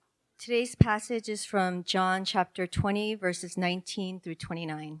Today's passage is from John chapter 20, verses 19 through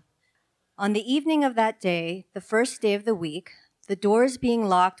 29. On the evening of that day, the first day of the week, the doors being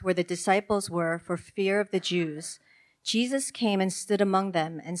locked where the disciples were for fear of the Jews, Jesus came and stood among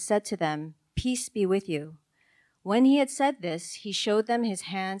them and said to them, "Peace be with you." When he had said this, he showed them his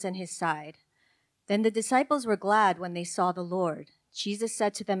hands and his side. Then the disciples were glad when they saw the Lord. Jesus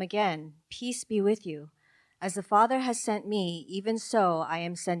said to them again, "Peace be with you. As the Father has sent me, even so I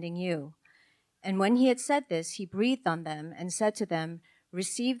am sending you." And when he had said this, he breathed on them and said to them,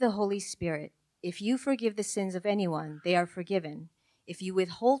 "Receive the Holy Spirit. If you forgive the sins of anyone, they are forgiven. If you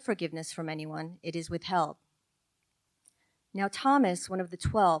withhold forgiveness from anyone, it is withheld." Now Thomas, one of the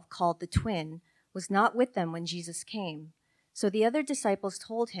 12, called the twin, was not with them when Jesus came. So the other disciples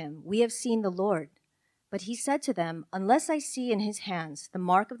told him, "We have seen the Lord." But he said to them, "Unless I see in his hands the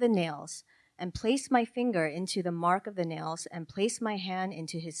mark of the nails, and place my finger into the mark of the nails, and place my hand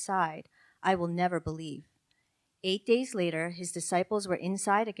into his side, I will never believe." 8 days later, his disciples were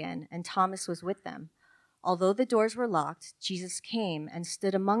inside again, and Thomas was with them. Although the doors were locked, Jesus came and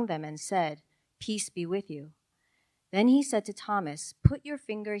stood among them and said, "Peace be with you." Then he said to Thomas, "Put your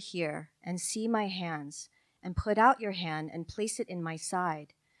finger here and see my hands, and put out your hand and place it in my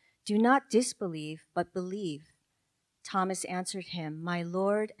side. Do not disbelieve, but believe." Thomas answered him, "My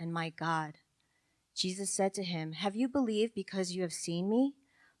Lord and my God." Jesus said to him, "Have you believed because you have seen me?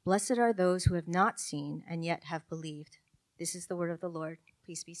 Blessed are those who have not seen and yet have believed." This is the word of the Lord.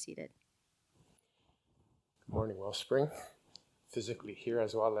 Please be seated. Good morning, Wellspring. Physically here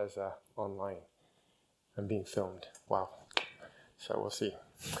as well as online. I'm being filmed. Wow. So we'll see.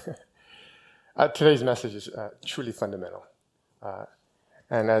 Today's message is truly fundamental.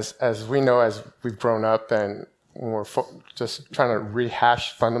 And as we know, as we've grown up and when we're just trying to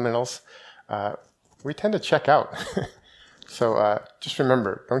rehash fundamentals, we tend to check out. So just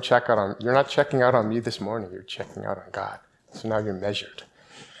remember, you're not checking out on me this morning, you're checking out on God. So now you're measured,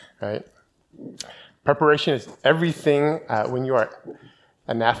 right? Preparation is everything when you are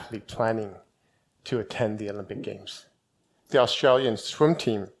an athlete planning to attend the Olympic Games. The Australian swim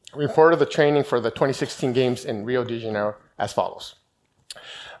team reported the training for the 2016 Games in Rio de Janeiro as follows.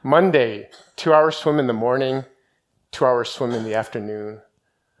 Monday, 2-hour swim in the morning, 2-hour swim in the afternoon,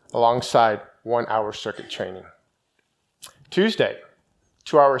 alongside 1-hour circuit training. Tuesday,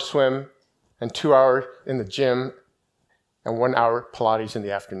 2-hour swim and 2 hours in the gym and 1 hour Pilates in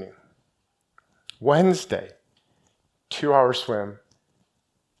the afternoon. Wednesday, 2-hour swim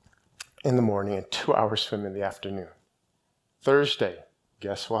in the morning and 2-hour swim in the afternoon. Thursday,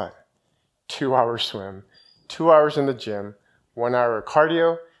 guess what? 2-hour swim, 2 hours in the gym, 1 hour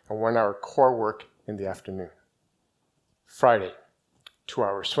cardio, and 1 hour core work in the afternoon. Friday,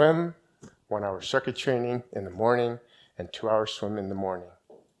 2-hour swim, 1 hour circuit training in the morning, and 2-hour swim in the morning.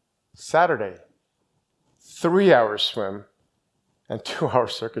 Saturday, 3-hour swim and 2-hour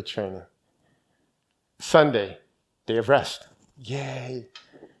circuit training. Sunday, day of rest. Yay!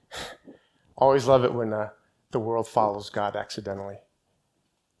 Always love it when the world follows God accidentally.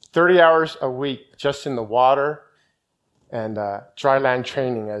 30 hours a week just in the water and dry land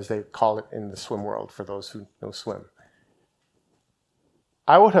training, as they call it in the swim world, for those who know swim.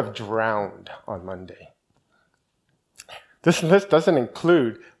 I would have drowned on Monday. This list doesn't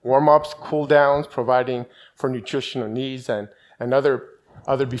include warm-ups, cool-downs, providing for nutritional needs, and other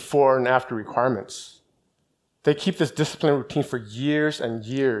before and after requirements. They keep this discipline routine for years and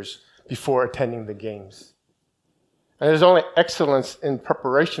years before attending the games. And there's only excellence in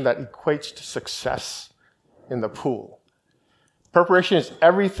preparation that equates to success in the pool. Preparation is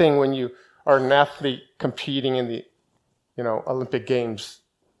everything when you are an athlete competing in the Olympic Games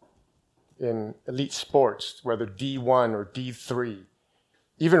in elite sports, whether D1 or D3,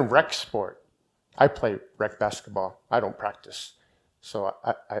 even rec sport. I play rec basketball. I don't practice, so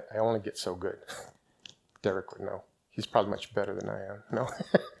I only get so good. Derek would know. He's probably much better than I am.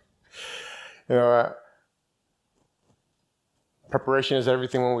 No, preparation is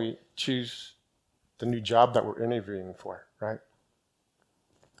everything when we choose the new job that we're interviewing for, right?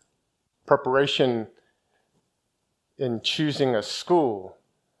 Preparation in choosing a school.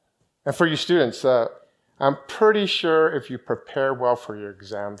 And for you students, I'm pretty sure if you prepare well for your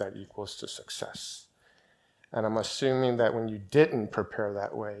exam, that equals to success. And I'm assuming that when you didn't prepare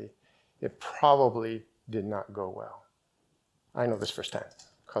that way, it probably did not go well. I know this firsthand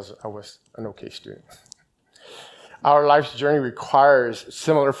because I was an okay student. Our life's journey requires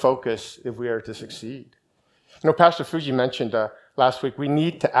similar focus if we are to succeed. Pastor Fuji mentioned last week, we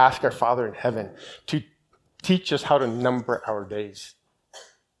need to ask our Father in heaven to teach us how to number our days.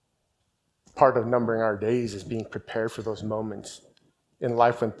 Part of numbering our days is being prepared for those moments in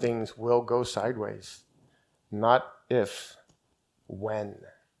life when things will go sideways. Not if, when.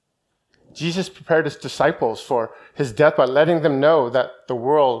 Jesus prepared his disciples for his death by letting them know that the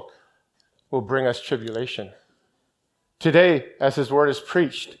world will bring us tribulation. Today, as his word is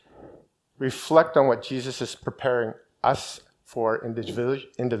preached, reflect on what Jesus is preparing us for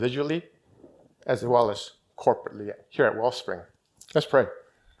individually as well as corporately here at Wellspring. Let's pray.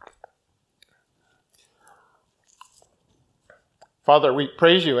 Father, we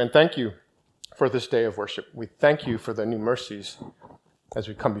praise you and thank you for this day of worship. We thank you for the new mercies as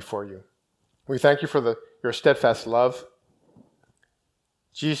we come before you. We thank you for your steadfast love.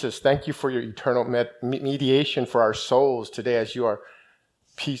 Jesus, thank you for your eternal mediation for our souls today as you are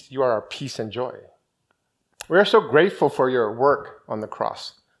peace. You are our peace and joy. We are so grateful for your work on the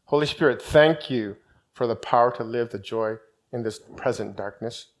cross. Holy Spirit, thank you for the power to live the joy in this present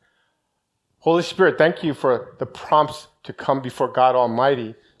darkness. Holy Spirit, thank you for the prompts to come before God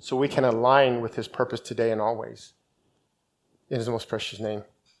Almighty so we can align with his purpose today and always. In his most precious name,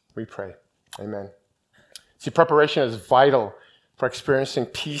 we pray. Amen. See, preparation is vital for experiencing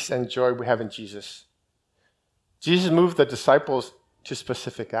peace and joy we have in Jesus. Jesus moved the disciples to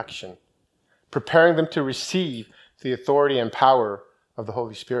specific action, preparing them to receive the authority and power of the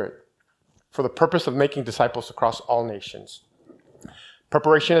Holy Spirit for the purpose of making disciples across all nations.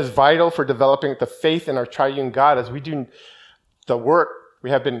 Preparation is vital for developing the faith in our triune God as we do the work we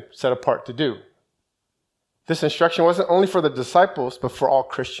have been set apart to do. This instruction wasn't only for the disciples, but for all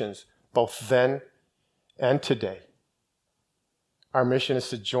Christians, both then and today. Our mission is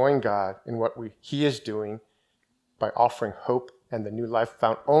to join God in what he is doing by offering hope and the new life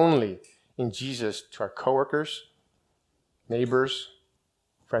found only in Jesus to our coworkers, neighbors,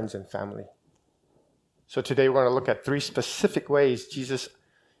 friends, and family. So today we're going to look at 3 specific ways Jesus,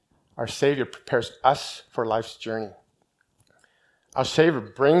 our Savior, prepares us for life's journey. Our Savior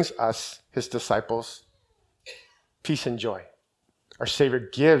brings us, his disciples, peace and joy. Our Savior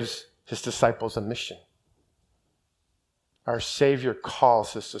gives his disciples a mission. Our Savior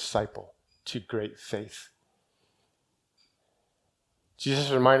calls his disciple to great faith.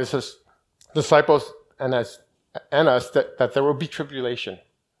 Jesus reminds us, disciples and us, that there will be tribulation,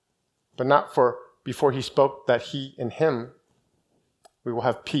 but not before he spoke that in him we will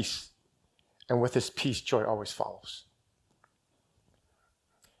have peace, and with his peace, joy always follows.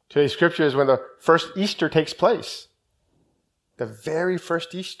 Today's scripture is when the first Easter takes place, the very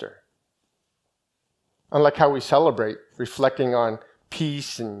first Easter. Unlike how we celebrate, reflecting on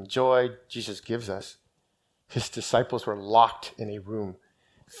peace and joy Jesus gives us, his disciples were locked in a room,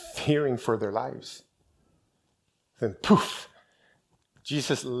 fearing for their lives. Then poof,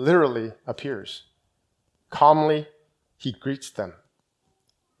 Jesus literally appears. Calmly, he greets them.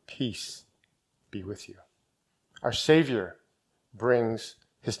 Peace be with you. Our Savior brings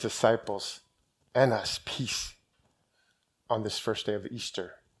his disciples and us peace on this first day of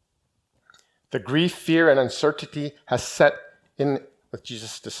Easter. The grief, fear, and uncertainty has set in with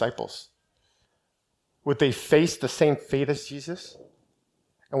Jesus' disciples. Would they face the same fate as Jesus?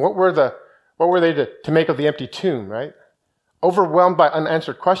 And what were they to make of the empty tomb, right? Overwhelmed by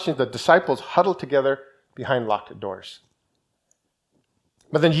unanswered questions, the disciples huddled together behind locked doors.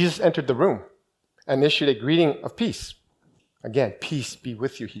 But then Jesus entered the room and issued a greeting of peace. Again, peace be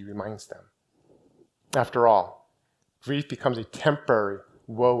with you, he reminds them. After all, grief becomes a temporary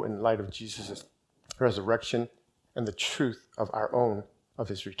woe in light of Jesus' resurrection and the truth of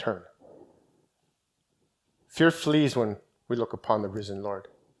his return. Fear flees when we look upon the risen Lord,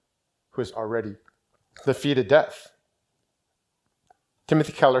 who has already defeated death.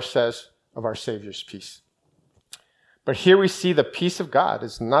 Timothy Keller says of our Savior's peace, "But here we see the peace of God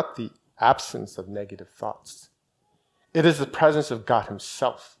is not the absence of negative thoughts. It is the presence of God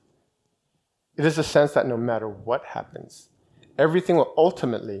himself. It is a sense that no matter what happens, everything will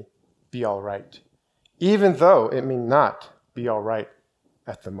ultimately be all right, even though it may not be all right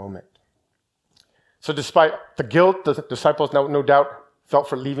at the moment." So despite the guilt the disciples no doubt felt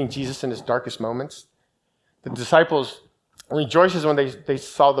for leaving Jesus in his darkest moments, the disciples rejoiced when they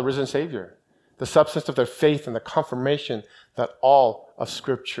saw the risen Savior, the substance of their faith and the confirmation that all of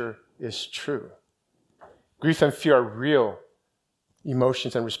Scripture is true. Grief and fear are real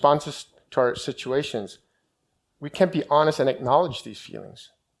emotions and responses to our situations. We can be honest and acknowledge these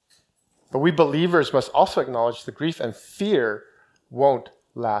feelings. But we believers must also acknowledge the grief and fear won't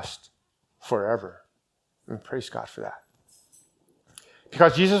last forever. And praise God for that.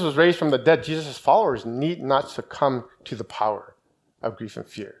 Because Jesus was raised from the dead, Jesus' followers need not succumb to the power of grief and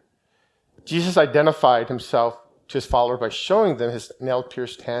fear. Jesus identified himself to his followers by showing them his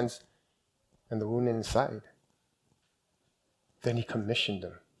nail-pierced hands and the wound inside. Then he commissioned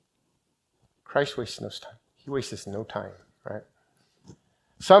them. Christ wastes no time. He wastes no time, right?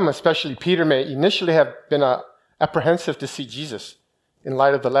 Some, especially Peter, may initially have been apprehensive to see Jesus in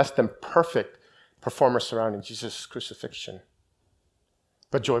light of the less than perfect performance surrounding Jesus' crucifixion.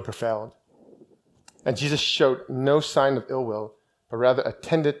 But joy prevailed. And Jesus showed no sign of ill will, but rather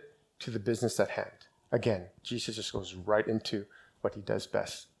attended to the business at hand. Again, Jesus just goes right into what he does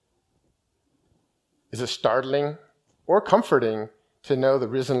best. Is it startling or comforting to know the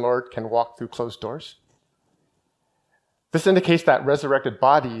risen Lord can walk through closed doors? This indicates that resurrected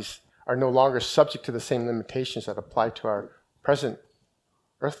bodies are no longer subject to the same limitations that apply to our present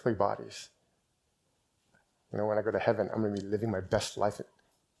earthly bodies. When I go to heaven, I'm going to be living my best life.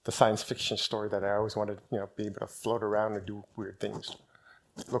 The science fiction story that I always wanted, be able to float around and do weird things.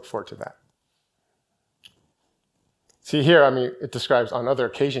 Look forward to that. See here, it describes on other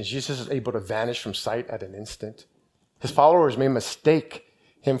occasions, Jesus is able to vanish from sight at an instant. His followers may mistake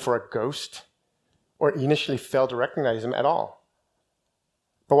him for a ghost or initially fail to recognize him at all.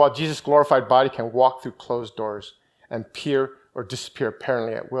 But while Jesus' glorified body can walk through closed doors and appear or disappear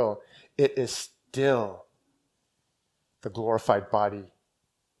apparently at will, it is still the glorified body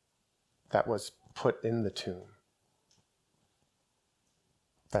that was put in the tomb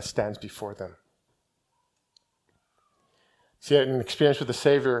that stands before them. See, an experience with the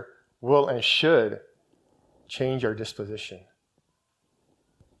Savior will and should change our disposition,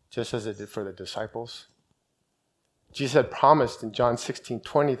 just as it did for the disciples. Jesus had promised in John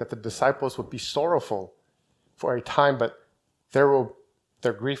 16:20 that the disciples would be sorrowful for a time, but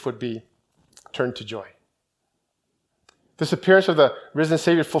their grief would be turned to joy. This appearance of the risen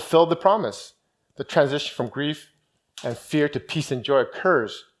Savior fulfilled the promise. The transition from grief and fear to peace and joy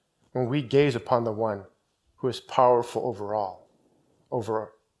occurs when we gaze upon the one who is powerful over all,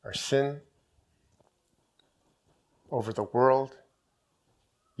 over our sin, over the world,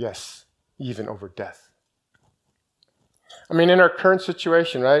 yes, even over death. In our current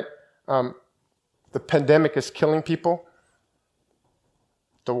situation, right, the pandemic is killing people.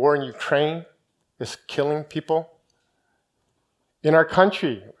 The war in Ukraine is killing people. In our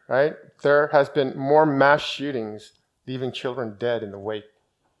country, right, there has been more mass shootings, leaving children dead in the wake,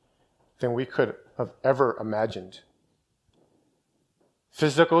 than we could have ever imagined.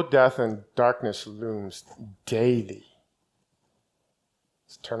 Physical death and darkness looms daily.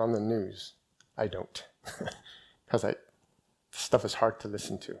 Let's turn on the news. I don't, because stuff is hard to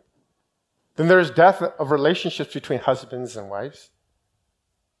listen to. Then there's death of relationships between husbands and wives,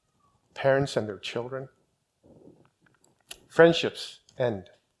 parents and their children. Friendships end.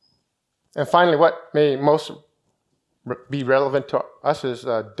 And finally, what may most be relevant to us is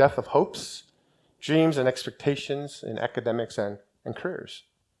death of hopes, dreams, and expectations in academics and careers.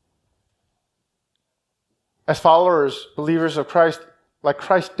 As followers, believers of Christ, like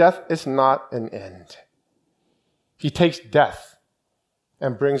Christ, death is not an end. He takes death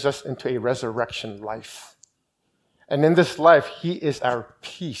and brings us into a resurrection life. And in this life, he is our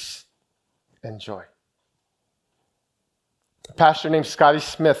peace and joy. A pastor named Scotty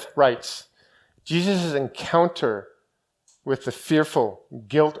Smith writes, Jesus' encounter with the fearful,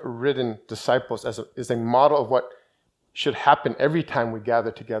 guilt-ridden disciples is a model of what should happen every time we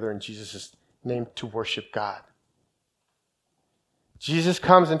gather together in Jesus' name to worship God. Jesus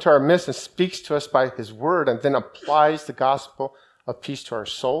comes into our midst and speaks to us by his word and then applies the gospel of peace to our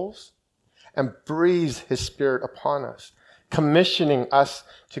souls and breathes his spirit upon us, commissioning us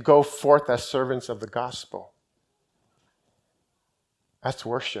to go forth as servants of the gospel. That's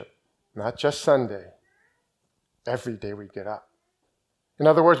worship, not just Sunday. Every day we get up. In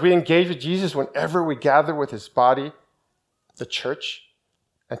other words, we engage with Jesus whenever we gather with his body, the church,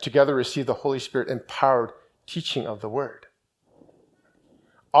 and together receive the Holy Spirit empowered teaching of the word.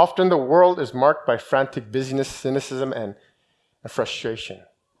 Often the world is marked by frantic busyness, cynicism, and frustration.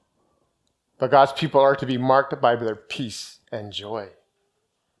 But God's people are to be marked by their peace and joy,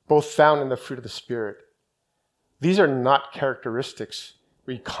 both found in the fruit of the Spirit. These are not characteristics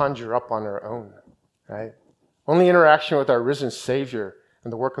we conjure up on our own, right? Only interaction with our risen Savior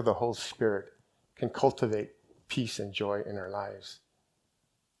and the work of the Holy Spirit can cultivate peace and joy in our lives.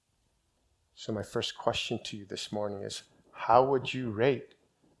 So my first question to you this morning is, how would you rate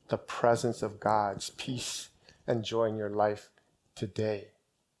the presence of God's peace and joy in your life today,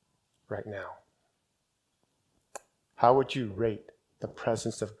 right now? How would you rate the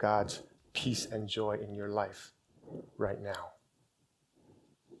presence of God's peace and joy in your life right now?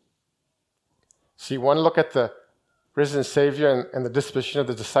 See, one look at the risen Savior and the disposition of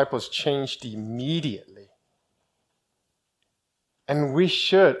the disciples changed immediately. And we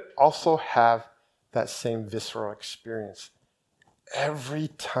should also have that same visceral experience every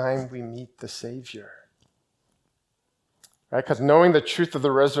time we meet the Savior. Right? Because knowing the truth of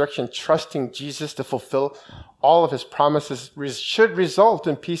the resurrection, trusting Jesus to fulfill all of his promises should result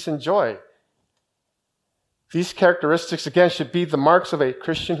in peace and joy. These characteristics, again, should be the marks of a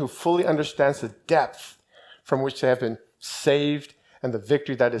Christian who fully understands the depth from which they have been saved and the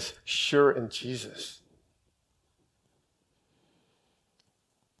victory that is sure in Jesus.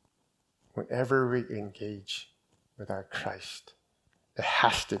 Whenever we engage with our Christ, it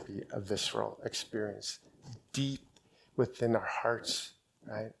has to be a visceral experience, deep within our hearts,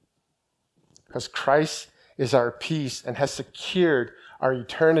 right? Because Christ is our peace and has secured our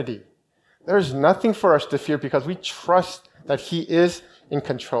eternity. There is nothing for us to fear because we trust that he is in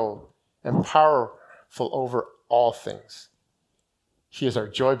control and powerful over all things. He is our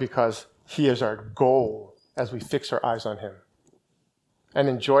joy because he is our goal as we fix our eyes on him and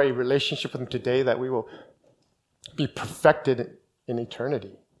enjoy a relationship with him today that we will be perfected in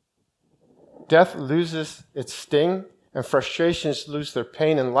eternity. Death loses its sting and frustrations lose their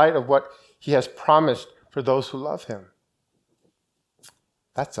pain in light of what he has promised for those who love him.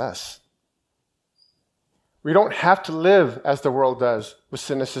 That's us. We don't have to live as the world does, with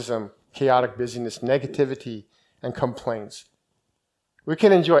cynicism, chaotic busyness, negativity, and complaints. We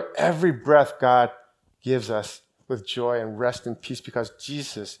can enjoy every breath God gives us with joy and rest and peace because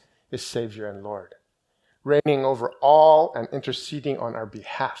Jesus is Savior and Lord, reigning over all and interceding on our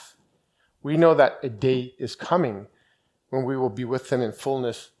behalf. We know that a day is coming when we will be with him in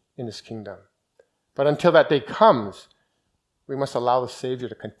fullness in his kingdom. But until that day comes, we must allow the Savior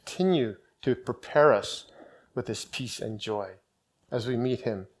to continue to prepare us with his peace and joy as we meet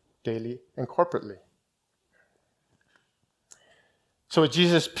him daily and corporately. So with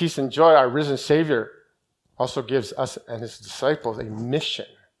Jesus' peace and joy, our risen Savior also gives us and his disciples a mission,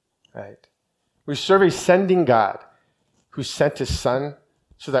 right? We serve a sending God who sent his Son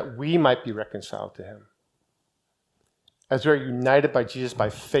so that we might be reconciled to him. As we are united by Jesus by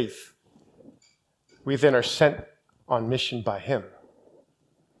faith, we then are sent on mission by him.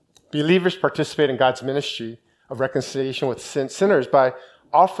 Believers participate in God's ministry of reconciliation with sinners by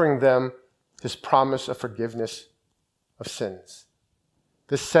offering them his promise of forgiveness of sins.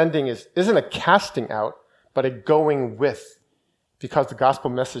 This sending isn't a casting out, but a going with, because the gospel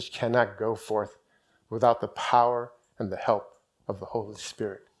message cannot go forth without the power and the help of the Holy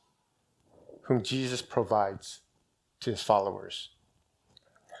Spirit, whom Jesus provides to his followers.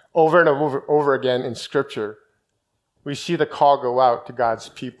 Over and over again in Scripture, we see the call go out to God's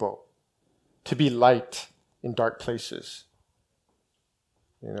people to be light in dark places.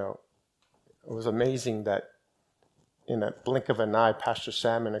 You know, it was amazing that in a blink of an eye, Pastor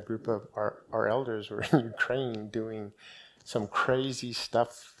Sam and a group of our elders were in Ukraine doing some crazy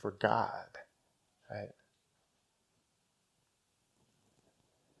stuff for God, right?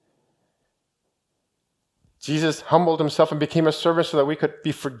 Jesus humbled himself and became a servant so that we could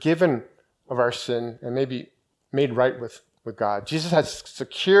be forgiven of our sin and maybe made right with God. Jesus has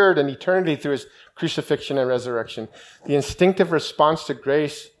secured an eternity through his crucifixion and resurrection. The instinctive response to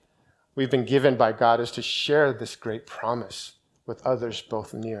grace we've been given by God is to share this great promise with others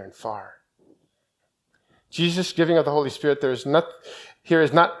both near and far. Jesus' giving of the Holy Spirit here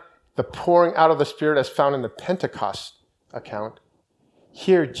is not the pouring out of the Spirit as found in the Pentecost account.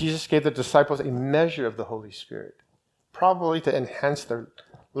 Here, Jesus gave the disciples a measure of the Holy Spirit, probably to enhance their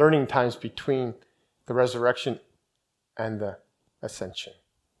learning times between the resurrection and the ascension.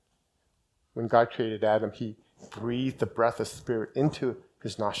 When God created Adam, he breathed the breath of Spirit into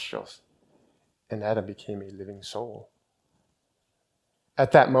his nostrils, and Adam became a living soul.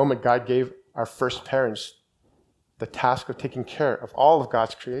 At that moment, God gave our first parents the task of taking care of all of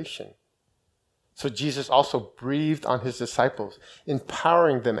God's creation. So Jesus also breathed on his disciples,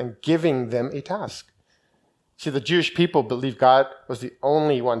 empowering them and giving them a task. See, the Jewish people believed God was the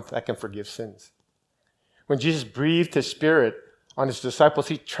only one that can forgive sins. When Jesus breathed his Spirit on his disciples,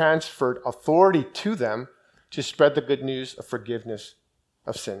 he transferred authority to them to spread the good news of forgiveness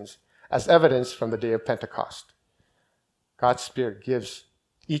of sins, as evidenced from the day of Pentecost. God's Spirit gives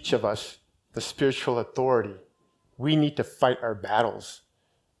each of us the spiritual authority we need to fight our battles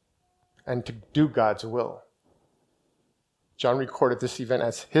and to do God's will. John recorded this event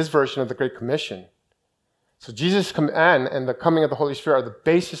as his version of the Great Commission. So Jesus' command and the coming of the Holy Spirit are the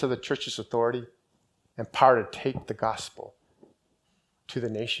basis of the church's authority and power to take the gospel to the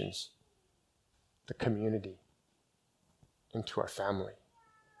nations, the community, into our family.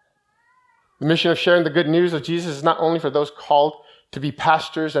 The mission of sharing the good news of Jesus is not only for those called to be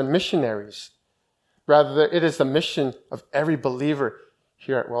pastors and missionaries. Rather, it is the mission of every believer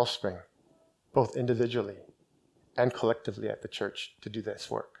here at Wellspring, both individually and collectively at the church to do this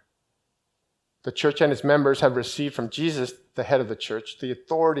work. The church and its members have received from Jesus, the head of the church, the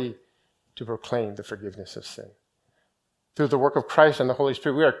authority to proclaim the forgiveness of sin. Through the work of Christ and the Holy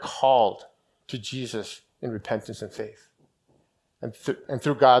Spirit, we are called to Jesus in repentance and faith. And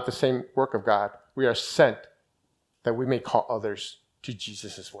through God, the same work of God, we are sent that we may call others to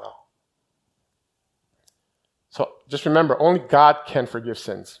Jesus as well. So just remember, only God can forgive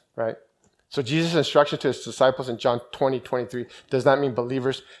sins, right? So Jesus' instruction to his disciples in John 20:23 does not mean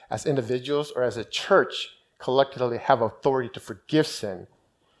believers as individuals or as a church collectively have authority to forgive sin.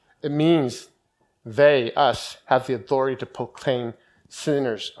 It means they, us, have the authority to proclaim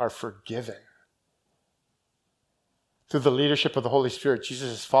sinners are forgiven. Through the leadership of the Holy Spirit,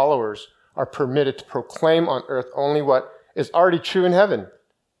 Jesus' followers are permitted to proclaim on earth only what is already true in heaven.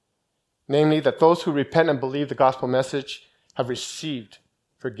 Namely, that those who repent and believe the gospel message have received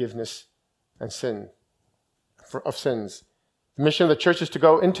forgiveness and of sins. The mission of the church is to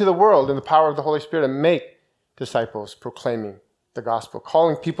go into the world in the power of the Holy Spirit and make disciples proclaiming the gospel,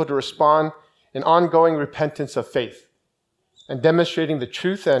 calling people to respond in ongoing repentance of faith, and demonstrating the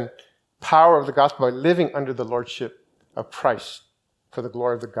truth and power of the gospel by living under the lordship of Christ for the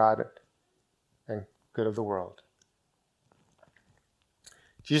glory of the God and good of the world.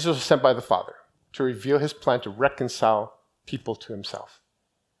 Jesus was sent by the Father to reveal his plan to reconcile people to himself.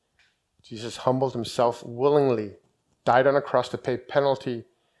 Jesus humbled himself willingly, died on a cross to pay penalty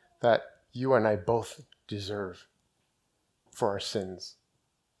that you and I both deserve for our sins.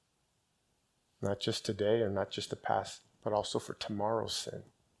 Not just today or not just the past, but also for tomorrow's sin.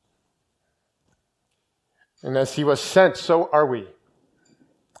 And as he was sent, so are we.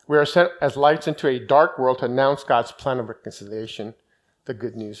 We are sent as lights into a dark world to announce God's plan of reconciliation, the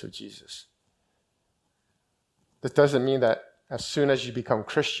good news of Jesus. This doesn't mean that as soon as you become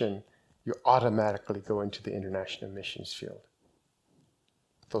Christian, you automatically go into the international missions field.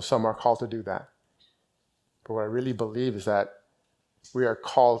 Though some are called to do that. But what I really believe is that we are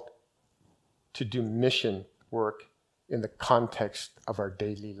called to do mission work in the context of our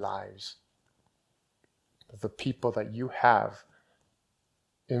daily lives. The people that you have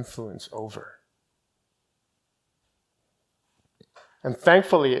influence over. And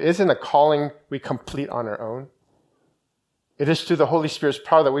thankfully, it isn't a calling we complete on our own. It is through the Holy Spirit's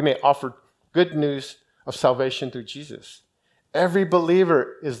power that we may offer good news of salvation through Jesus. Every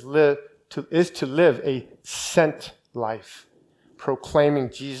believer is to live a sent life,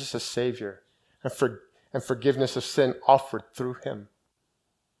 proclaiming Jesus as Savior and forgiveness of sin offered through him.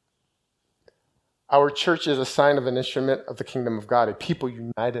 Our church is a sign of an instrument of the kingdom of God, a people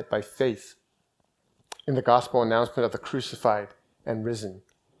united by faith in the gospel announcement of the crucified and risen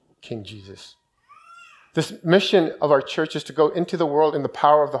King Jesus. This mission of our church is to go into the world in the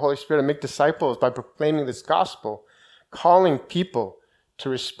power of the Holy Spirit and make disciples by proclaiming this gospel, calling people to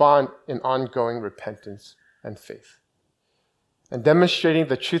respond in ongoing repentance and faith, and demonstrating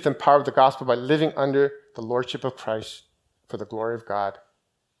the truth and power of the gospel by living under the lordship of Christ for the glory of God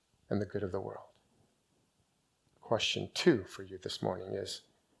and the good of the world. Question 2 for you this morning is,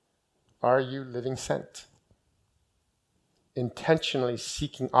 are you living sent? Intentionally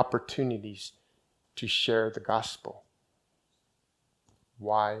seeking opportunities to share the gospel.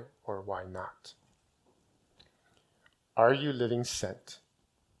 Why or why not? Are you living sent?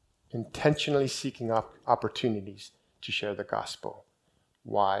 Intentionally seeking opportunities to share the gospel.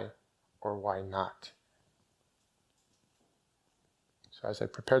 Why or why not? So as I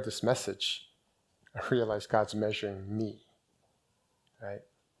prepared this message, I realized God's measuring me, right?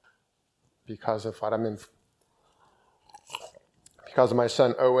 Because of what I'm in. Because of my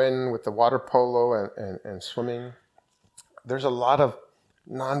son Owen with the water polo and swimming. There's a lot of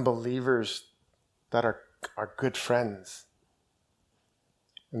non-believers that are good friends.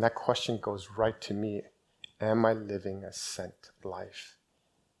 And that question goes right to me. Am I living a sent life?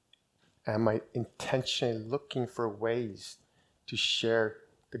 Am I intentionally looking for ways to share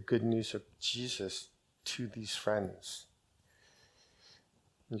the good news of Jesus to these friends?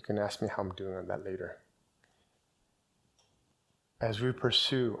 You can ask me how I'm doing on that later. As we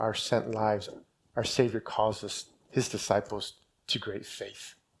pursue our sent lives, our Savior calls us, his disciples, to great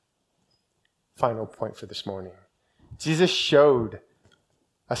faith. Final point for this morning. Jesus showed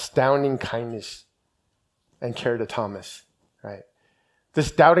astounding kindness and care to Thomas, right? This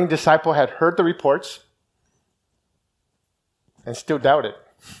doubting disciple had heard the reports and still doubted.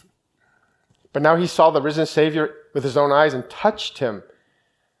 But now he saw the risen Savior with his own eyes and touched him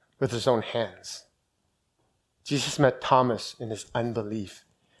with his own hands. Jesus met Thomas in his unbelief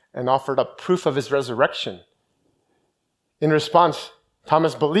and offered up proof of his resurrection. In response,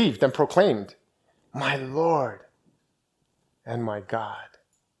 Thomas believed and proclaimed, "My Lord and my God.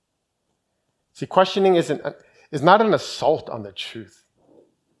 See, questioning is not an assault on the truth,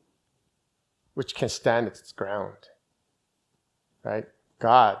 which can stand its ground, right?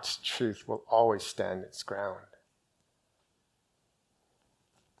 God's truth will always stand its ground.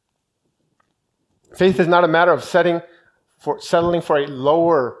 Faith is not a matter of settling for a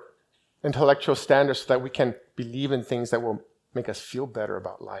lower intellectual standard so that we can believe in things that will make us feel better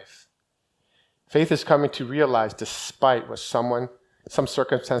about life. Faith is coming to realize, despite what some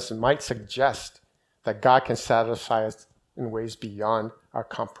circumstances might suggest, that God can satisfy us in ways beyond our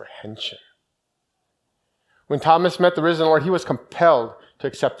comprehension. When Thomas met the risen Lord, he was compelled to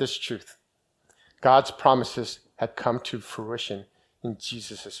accept this truth. God's promises had come to fruition in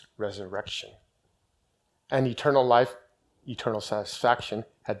Jesus' resurrection. And eternal life, eternal satisfaction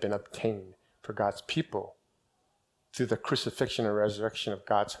had been obtained for God's people through the crucifixion and resurrection of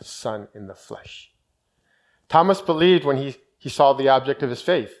God's Son in the flesh. Thomas believed when he saw the object of his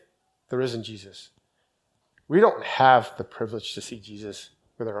faith, the risen Jesus. We don't have the privilege to see Jesus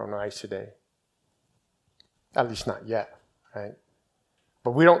with our own eyes today. At least not yet, right?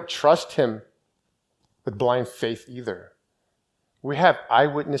 But we don't trust him with blind faith either. We have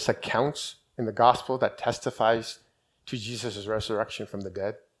eyewitness accounts in the gospel that testifies to Jesus' resurrection from the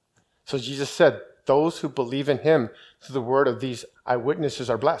dead. So Jesus said, those who believe in him through the word of these eyewitnesses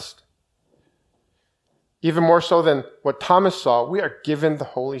are blessed. Even more so than what Thomas saw, we are given the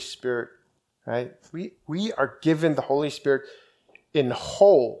Holy Spirit, right? We are given the Holy Spirit in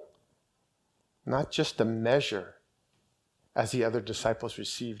whole, not just a measure as the other disciples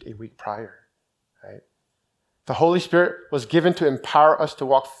received a week prior, right? The Holy Spirit was given to empower us to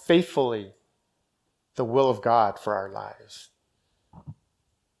walk faithfully the will of God for our lives.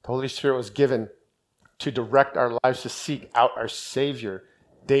 The Holy Spirit was given to direct our lives to seek out our Savior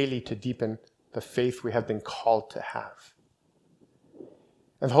daily to deepen the faith we have been called to have.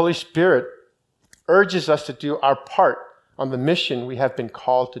 And the Holy Spirit urges us to do our part on the mission we have been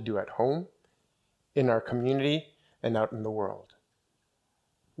called to do at home, in our community, and out in the world.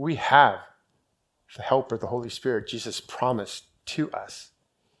 We have the helper, the Holy Spirit, Jesus promised to us.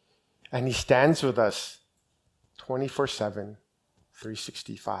 And he stands with us 24/7,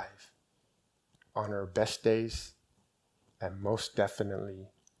 365, on our best days and most definitely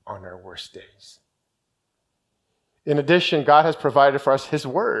on our worst days. In addition, God has provided for us his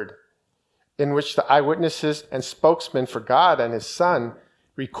word, in which the eyewitnesses and spokesmen for God and his Son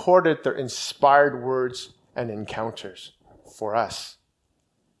recorded their inspired words and encounters for us.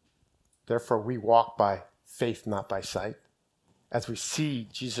 Therefore, we walk by faith, not by sight, as we see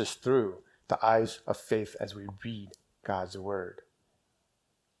Jesus through the eyes of faith as we read God's word.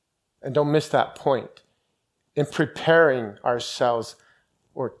 And don't miss that point. In preparing ourselves,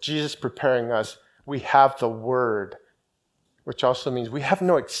 or Jesus preparing us, we have the word, which also means we have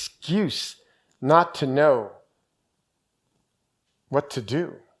no excuse not to know what to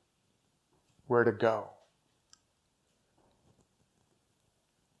do, where to go.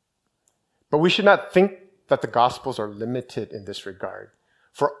 But we should not think that the Gospels are limited in this regard.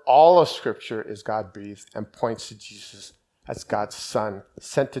 For all of Scripture is God-breathed and points to Jesus as God's Son,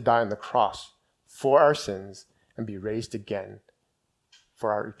 sent to die on the cross for our sins and be raised again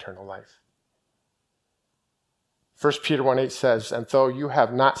for our eternal life. 1 Peter 1:8 says, and though you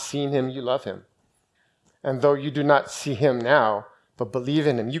have not seen him, you love him. And though you do not see him now, but believe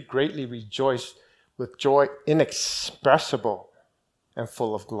in him, you greatly rejoice with joy inexpressible and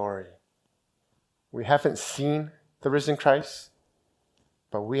full of glory. We haven't seen the risen Christ,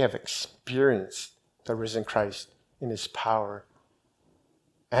 but we have experienced the risen Christ in his power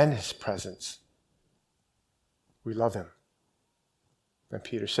and his presence. We love him. And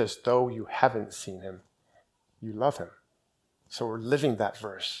Peter says, though you haven't seen him, you love him. So we're living that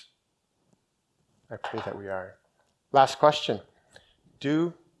verse. I pray that we are. Last question.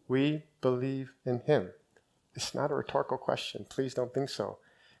 Do we believe in him? It's not a rhetorical question. Please don't think so.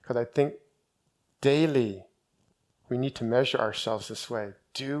 Because I think daily we need to measure ourselves this way.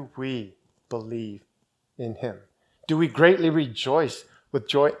 Do we believe in him? Do we greatly rejoice with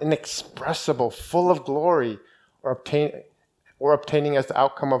joy inexpressible, full of glory, or obtaining as the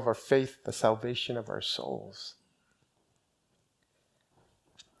outcome of our faith the salvation of our souls?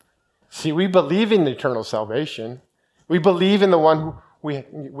 See, we believe in eternal salvation. We believe in the one who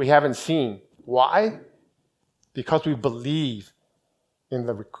we haven't seen. Why? Because we believe in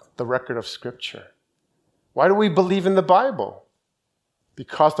the record of Scripture. Why do we believe in the Bible?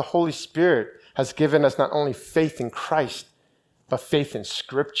 Because the Holy Spirit has given us not only faith in Christ, but faith in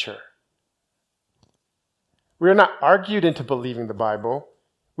Scripture. We are not argued into believing the Bible.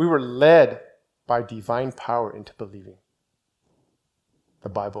 We were led by divine power into believing. the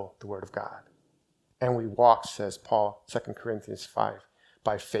Bible, the Word of God. And we walk, says Paul, 2 Corinthians 5,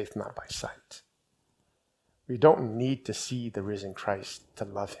 by faith, not by sight. We don't need to see the risen Christ to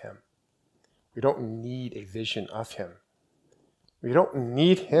love him. We don't need a vision of him. We don't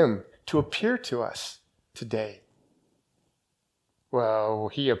need him to appear to us today. Well,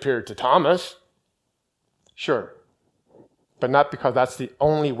 he appeared to Thomas. Sure. But not because that's the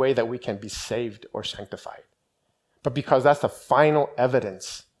only way that we can be saved or sanctified, but because that's the final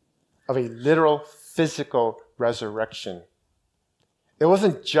evidence of a literal physical resurrection. It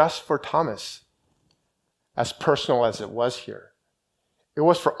wasn't just for Thomas, as personal as it was here. It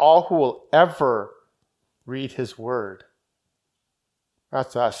was for all who will ever read his word.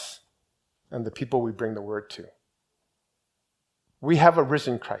 That's us and the people we bring the word to. We have a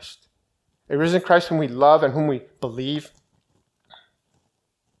risen Christ whom we love and whom we believe.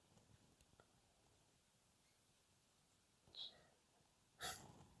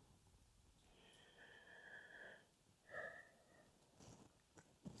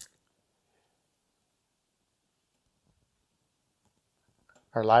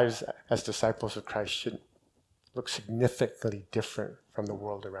 Our lives as disciples of Christ should look significantly different from the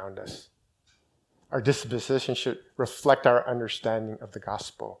world around us. Our disposition should reflect our understanding of the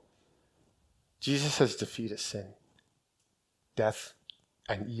gospel. Jesus has defeated sin, death,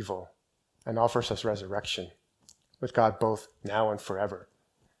 and evil, and offers us resurrection with God both now and forever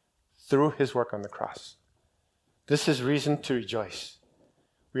through his work on the cross. This is reason to rejoice.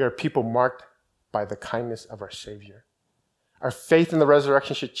 We are people marked by the kindness of our Savior. Our faith in the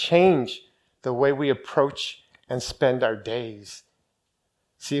resurrection should change the way we approach and spend our days.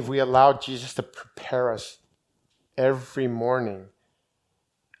 See, if we allow Jesus to prepare us every morning,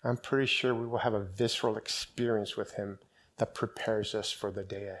 I'm pretty sure we will have a visceral experience with him that prepares us for the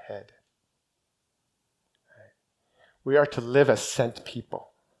day ahead. We are to live as sent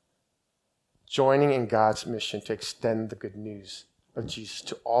people, joining in God's mission to extend the good news of Jesus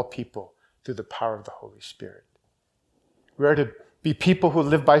to all people through the power of the Holy Spirit. We are to be people who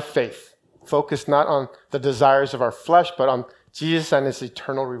live by faith, focused not on the desires of our flesh, but on Jesus and his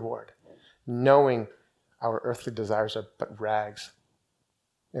eternal reward, knowing our earthly desires are but rags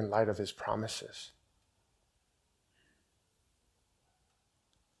in light of his promises.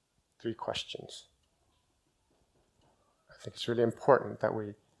 3 questions. I think it's really important that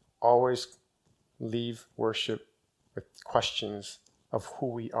we always leave worship with questions of who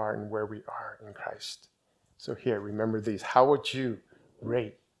we are and where we are in Christ. So here, remember these. How would you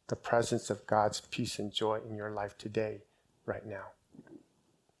rate the presence of God's peace and joy in your life today, right now?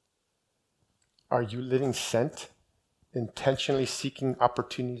 Are you living sent, intentionally seeking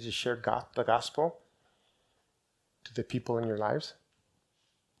opportunities to share the gospel to the people in your lives?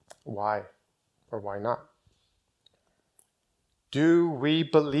 Why or why not? Do we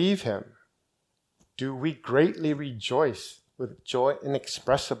believe him? Do we greatly rejoice with joy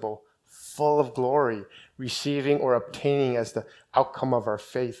inexpressible, full of glory, receiving or obtaining as the outcome of our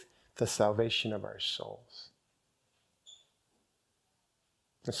faith the salvation of our souls?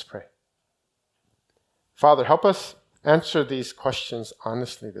 Let's pray. Father, help us answer these questions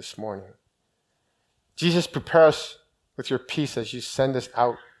honestly this morning. Jesus, prepare us with your peace as you send us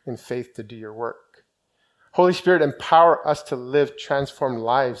out in faith to do your work. Holy Spirit, empower us to live transformed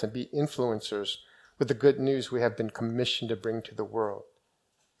lives and be influencers with the good news we have been commissioned to bring to the world,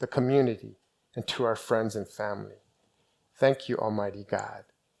 the community, and to our friends and family. Thank you, Almighty God.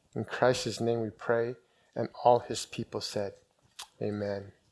 In Christ's name we pray, and all his people said, Amen.